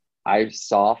 because I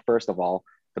saw, first of all,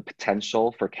 the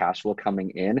potential for cash flow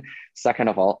coming in. Second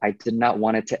of all, I did not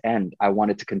want it to end. I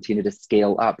wanted to continue to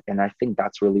scale up. And I think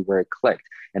that's really where it clicked.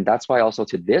 And that's why also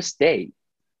to this day,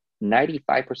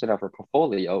 95% of our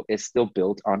portfolio is still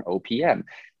built on OPM,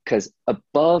 because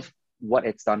above what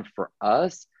it's done for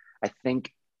us, I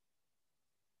think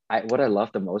what I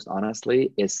love the most,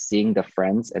 honestly, is seeing the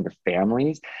friends and the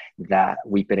families that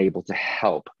we've been able to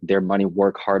help their money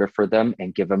work harder for them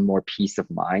and give them more peace of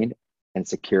mind and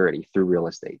security through real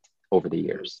estate over the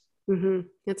years. Mm-hmm.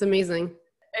 It's amazing.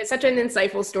 It's such an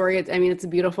insightful story. I mean, it's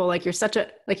beautiful. Like you're such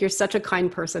a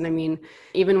kind person. I mean,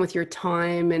 even with your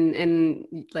time and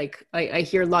like, I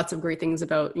hear lots of great things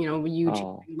about, you know, you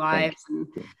changing lives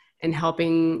and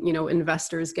helping, you know,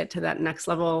 investors get to that next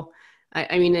level.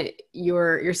 I mean,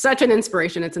 you're such an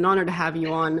inspiration. It's an honor to have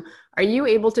you on. Are you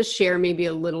able to share maybe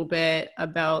a little bit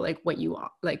about like what you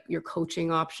like your coaching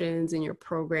options and your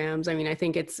programs? I mean, I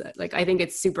think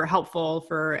it's super helpful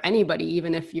for anybody,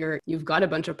 even if you've got a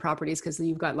bunch of properties, because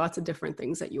you've got lots of different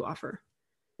things that you offer.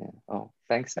 Yeah. Oh,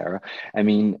 thanks, Sarah. I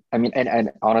mean,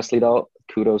 and honestly though,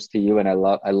 kudos to you. And I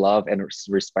love and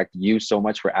respect you so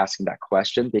much for asking that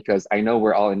question, because I know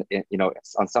we're all in, you know,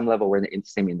 on some level, we're in the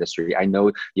same industry. I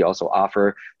know you also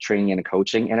offer training and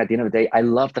coaching. And at the end of the day, I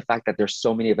love the fact that there's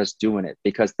so many of us doing it,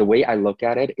 because the way I look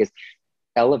at it is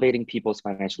elevating people's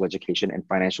financial education and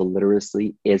financial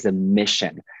literacy is a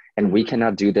mission. And we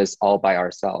cannot do this all by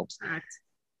ourselves. Correct.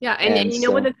 Yeah. And you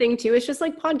know what the thing too, it's just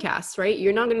like podcasts, right?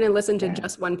 You're not going to listen to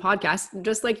just one podcast,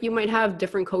 just like you might have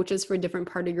different coaches for different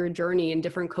part of your journey and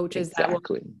different coaches that will,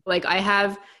 like I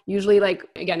have usually, like,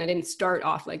 again, I didn't start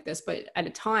off like this, but at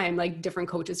a time, like different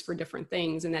coaches for different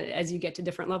things. And that as you get to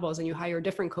different levels and you hire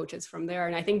different coaches from there.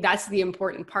 And I think that's the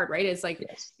important part, right? It's like,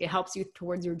 it helps you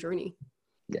towards your journey.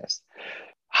 Yes.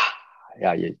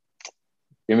 Yeah.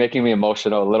 You're making me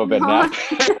emotional a little bit now.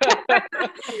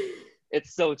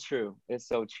 It's so true. It's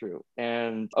so true.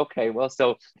 And okay, well,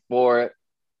 so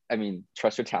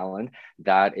Trust Your Talent,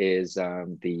 that is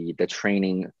the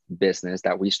training business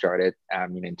that we started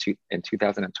in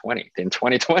 2020, in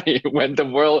 2020, when the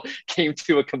world came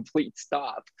to a complete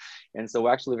stop. And so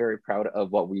we're actually very proud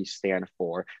of what we stand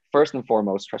for. First and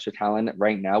foremost, Trust Your Talent,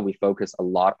 right now we focus a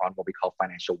lot on what we call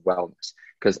financial wellness,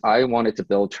 because I wanted to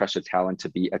build Trust Your Talent to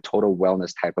be a total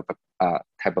wellness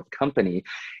type of company,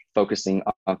 focusing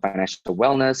on financial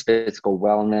wellness, physical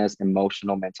wellness,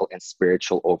 emotional, mental, and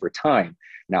spiritual over time.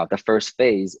 Now, the first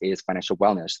phase is financial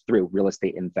wellness through real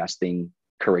estate investing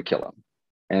curriculum.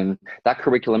 And that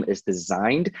curriculum is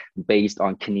designed based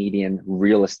on Canadian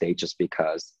real estate, just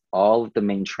because all of the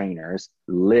main trainers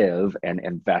live and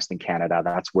invest in Canada.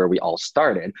 That's where we all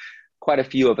started. Quite a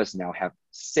few of us now have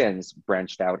since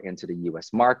branched out into the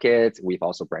US market. We've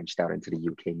also branched out into the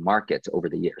UK market over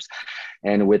the years.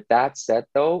 And with that said,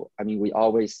 though, I mean, we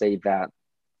always say that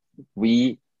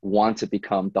we want to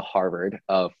become the Harvard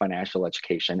of financial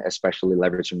education, especially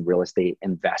leveraging real estate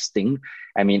investing.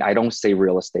 I mean, I don't say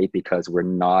real estate because we're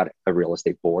not a real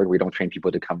estate board. We don't train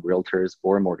people to become realtors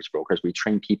or mortgage brokers. We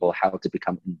train people how to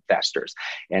become investors.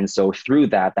 And so through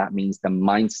that, that means the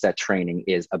mindset training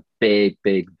is a big,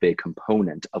 big, big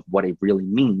component of what it really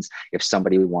means if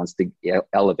somebody wants to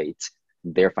elevate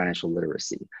their financial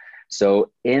literacy.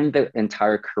 So in the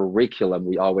entire curriculum,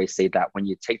 we always say that when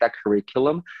you take that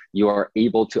curriculum, you are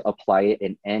able to apply it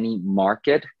in any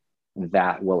market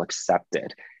that will accept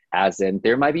it. As in,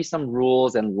 there might be some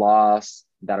rules and laws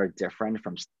that are different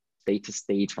from state to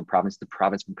state, from province to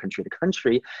province, from country to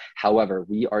country. However,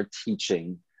 we are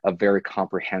teaching a very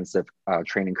comprehensive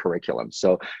training curriculum.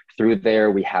 So through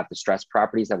there, we have the stress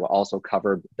properties that will also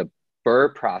cover the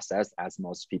BRRRR process, as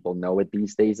most people know it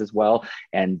these days as well,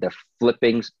 and the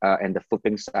flipping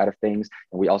side of things.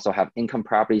 And we also have income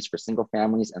properties for single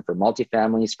families and for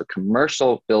multifamilies, for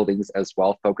commercial buildings as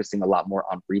well, focusing a lot more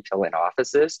on retail and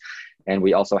offices. And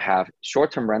we also have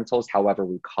short-term rentals. However,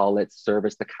 we call it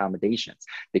service accommodations,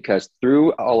 because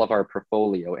through all of our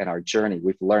portfolio and our journey,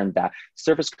 we've learned that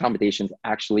service accommodations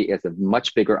actually is a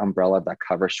much bigger umbrella that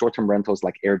covers short-term rentals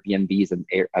like Airbnbs and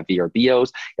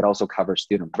VRBOs. It also covers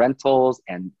student rentals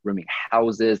and rooming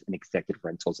houses and executive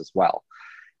rentals as well.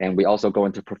 And we also go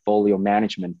into portfolio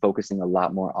management, focusing a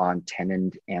lot more on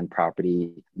tenant and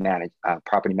property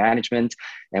management.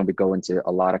 And we go into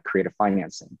a lot of creative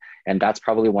financing. And that's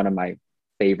probably one of my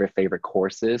favorite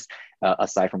courses,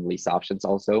 aside from lease options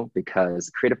also,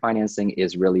 because creative financing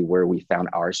is really where we found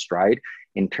our stride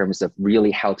in terms of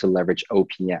really how to leverage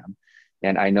OPM.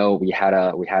 And I know we had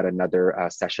another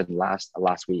session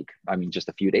last week, just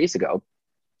a few days ago,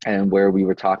 and where we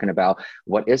were talking about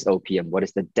what is OPM, what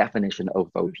is the definition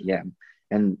of OPM.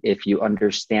 And if you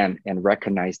understand and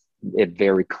recognize it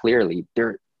very clearly, there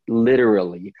are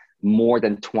literally more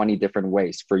than 20 different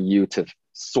ways for you to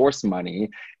source money,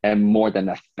 and more than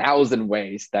 1,000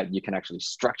 ways that you can actually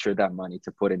structure that money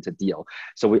to put into deal.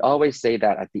 So we always say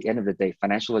that at the end of the day,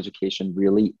 financial education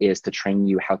really is to train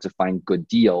you how to find good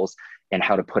deals and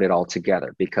how to put it all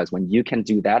together. Because when you can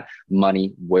do that,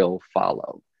 money will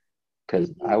follow.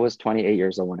 Because I was 28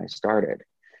 years old when I started.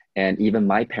 And even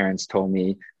my parents told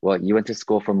me, well, you went to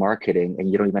school for marketing and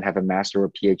you don't even have a master or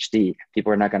PhD.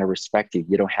 People are not going to respect you.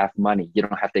 You don't have money. You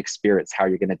don't have the experience. How are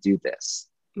you going to do this?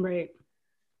 Right.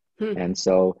 And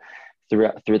so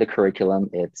through the curriculum,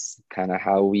 it's kind of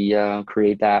how we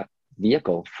create that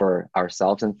vehicle for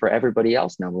ourselves and for everybody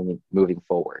else now moving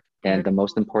forward. And the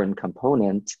most important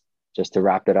component, just to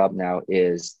wrap it up now,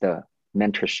 is the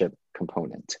mentorship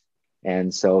component.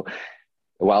 And so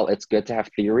while it's good to have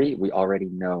theory, we already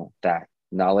know that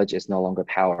knowledge is no longer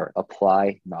power.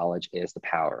 Apply knowledge is the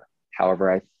power.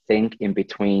 However, I think in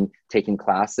between taking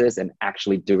classes and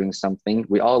actually doing something,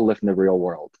 we all live in the real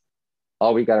world.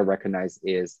 All we got to recognize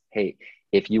is, hey,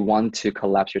 if you want to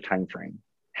collapse your time frame,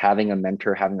 having a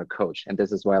mentor, having a coach, and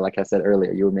this is why, like I said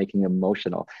earlier, you were making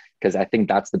emotional, because I think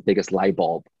that's the biggest light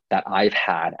bulb that I've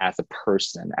had as a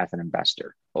person, as an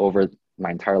investor over my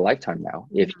entire lifetime now.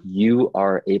 If you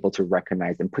are able to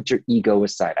recognize and put your ego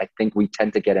aside, I think we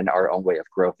tend to get in our own way of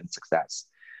growth and success.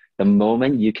 The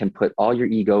moment you can put all your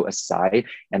ego aside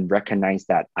and recognize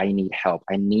that I need help,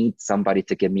 I need somebody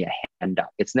to give me a handout.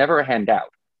 It's never a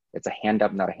handout. It's a hand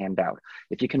up, not a handout.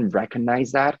 If you can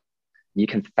recognize that, you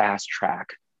can fast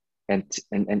track and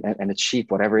achieve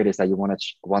whatever it is that you want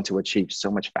to achieve so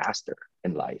much faster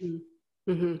in life.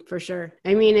 For sure.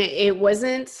 I mean, it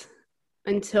wasn't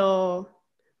until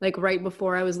like right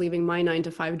before I was leaving my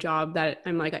 9-to-5 job that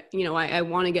I'm like, I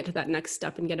want to get to that next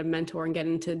step and get a mentor and get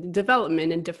into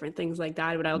development and different things like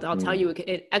that. But I'll tell you,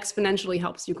 it exponentially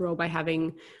helps you grow by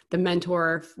having the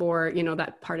mentor for,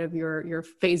 that part of your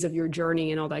phase of your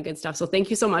journey and all that good stuff. So thank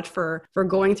you so much for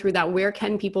going through that. Where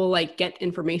can people get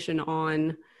information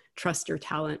on Trust Your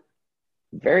Talent?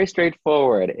 Very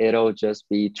straightforward. It'll just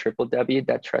be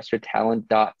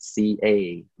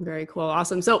www.trustyourtalent.ca. Very cool.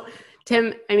 Awesome. So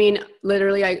Tim, I mean,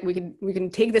 literally we can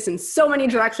take this in so many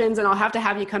directions, and I'll have to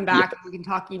have you come back and we can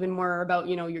talk even more about,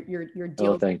 your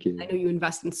deal. Oh, thank you. I know you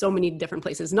invest in so many different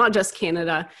places, not just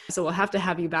Canada. So we'll have to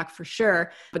have you back for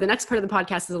sure. But the next part of the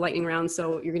podcast is a lightning round.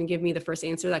 So you're going to give me the first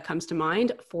answer that comes to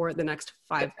mind for the next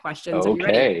 5 questions. Okay. Are you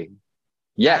ready?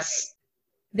 Yes.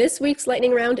 This week's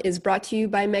lightning round is brought to you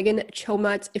by Megan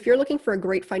Chomut. If you're looking for a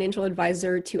great financial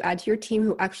advisor to add to your team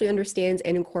who actually understands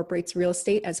and incorporates real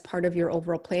estate as part of your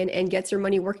overall plan and gets your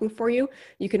money working for you,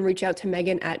 you can reach out to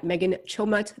Megan at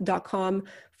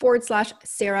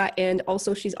meganchomut.com/Sarah. And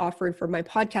also she's offered for my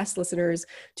podcast listeners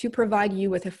to provide you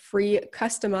with a free,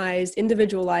 customized,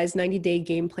 individualized 90-day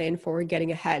game plan for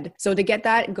getting ahead. So to get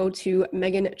that, go to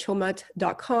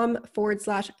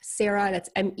meganchomut.com/Sarah. That's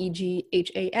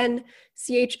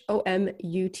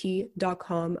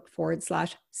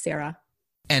MEGHANCHOMUT.com/Sarah.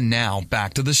 And now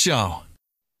back to the show.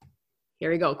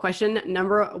 Here we go. Question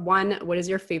number 1. What is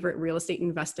your favorite real estate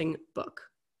investing book?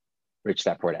 Rich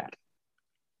Dad Poor Dad.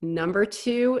 Number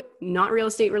 2, not real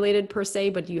estate related per se,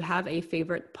 but do you have a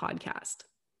favorite podcast?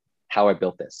 How I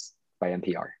Built This by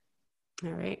NPR.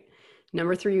 All right.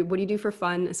 Number 3, what do you do for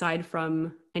fun aside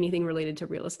from anything related to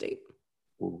real estate?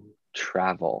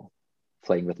 Travel,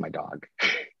 playing with my dog.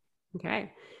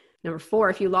 Okay. Number 4,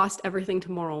 if you lost everything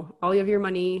tomorrow, all of your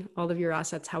money, all of your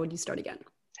assets, how would you start again?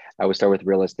 I would start with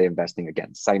real estate investing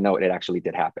again. Side note, it actually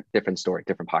did happen. Different story,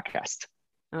 different podcast.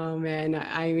 Oh man,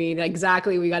 I mean,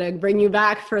 exactly. We got to bring you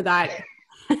back for that.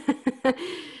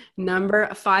 Number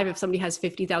 5, if somebody has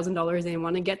 $50,000 and they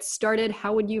want to get started,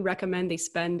 how would you recommend they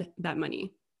spend that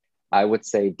money? I would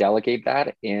say delegate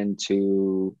that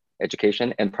into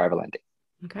education and private lending.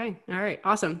 Okay. All right.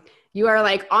 Awesome. You are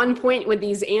like on point with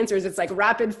these answers. It's like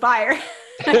rapid fire.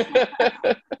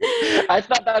 I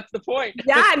thought that's the point.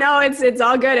 Yeah, no, it's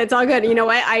all good. It's all good. You know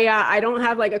what? I don't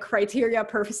have like a criteria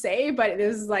per se, but it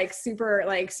is like super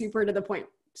to the point.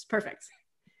 It's perfect.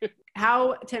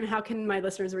 Tim, how can my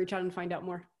listeners reach out and find out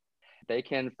more? They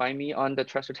can find me on the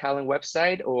Trust Your Talent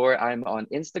website, or I'm on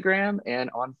Instagram and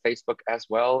on Facebook as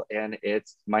well. And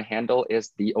my handle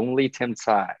is the only Tim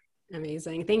Tsai.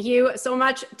 Amazing. Thank you so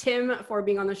much, Tim, for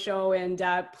being on the show. And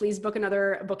please book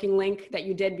another booking link that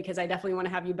you did, because I definitely want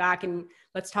to have you back. And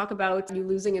let's talk about you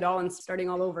losing it all and starting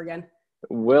all over again.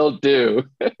 Will do.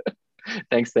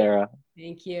 Thanks, Sarah.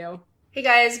 Thank you. Hey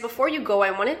guys, before you go,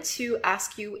 I wanted to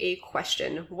ask you a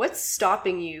question. What's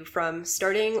stopping you from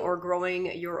starting or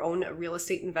growing your own real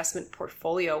estate investment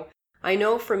portfolio? I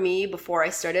know for me, before I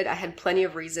started, I had plenty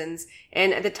of reasons,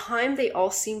 and at the time they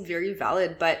all seemed very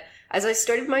valid, but as I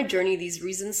started my journey, these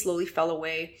reasons slowly fell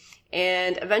away,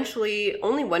 and eventually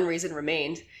only one reason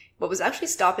remained. What was actually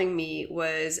stopping me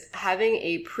was having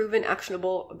a proven,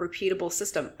 actionable, repeatable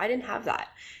system. I didn't have that.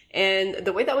 And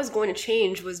the way that was going to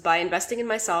change was by investing in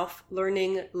myself,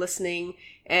 learning, listening,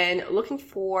 and looking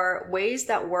for ways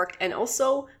that worked, and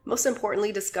also, most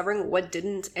importantly, discovering what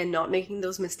didn't and not making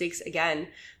those mistakes again.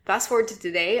 Fast forward to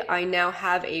today, I now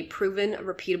have a proven,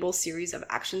 repeatable series of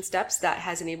action steps that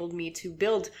has enabled me to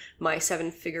build my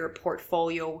 7-figure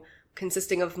portfolio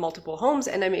consisting of multiple homes,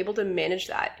 and I'm able to manage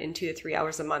that in 2 to 3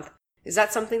 hours a month. Is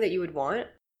that something that you would want?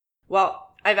 Well,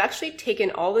 I've actually taken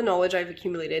all the knowledge I've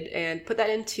accumulated and put that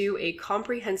into a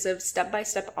comprehensive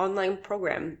step-by-step online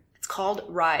program. It's called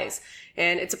Rise,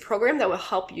 and it's a program that will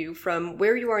help you from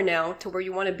where you are now to where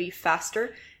you want to be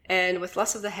faster and with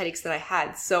less of the headaches that I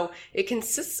had. So it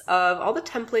consists of all the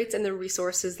templates and the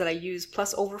resources that I use,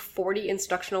 plus over 40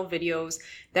 instructional videos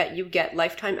that you get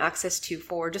lifetime access to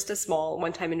for just a small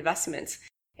one-time investment.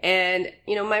 And,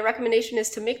 my recommendation is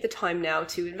to make the time now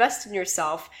to invest in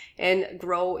yourself and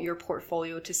grow your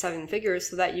portfolio to 7 figures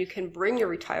so that you can bring your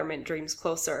retirement dreams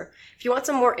closer. If you want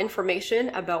some more information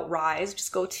about Rise,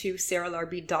 just go to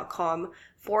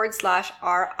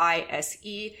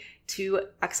sarahlarby.com/RISE to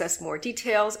access more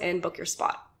details and book your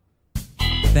spot.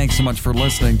 Thanks so much for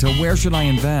listening to Where Should I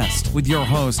Invest with your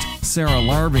host, Sarah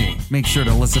Larby. Make sure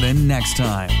to listen in next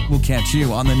time. We'll catch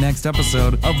you on the next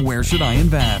episode of Where Should I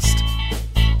Invest?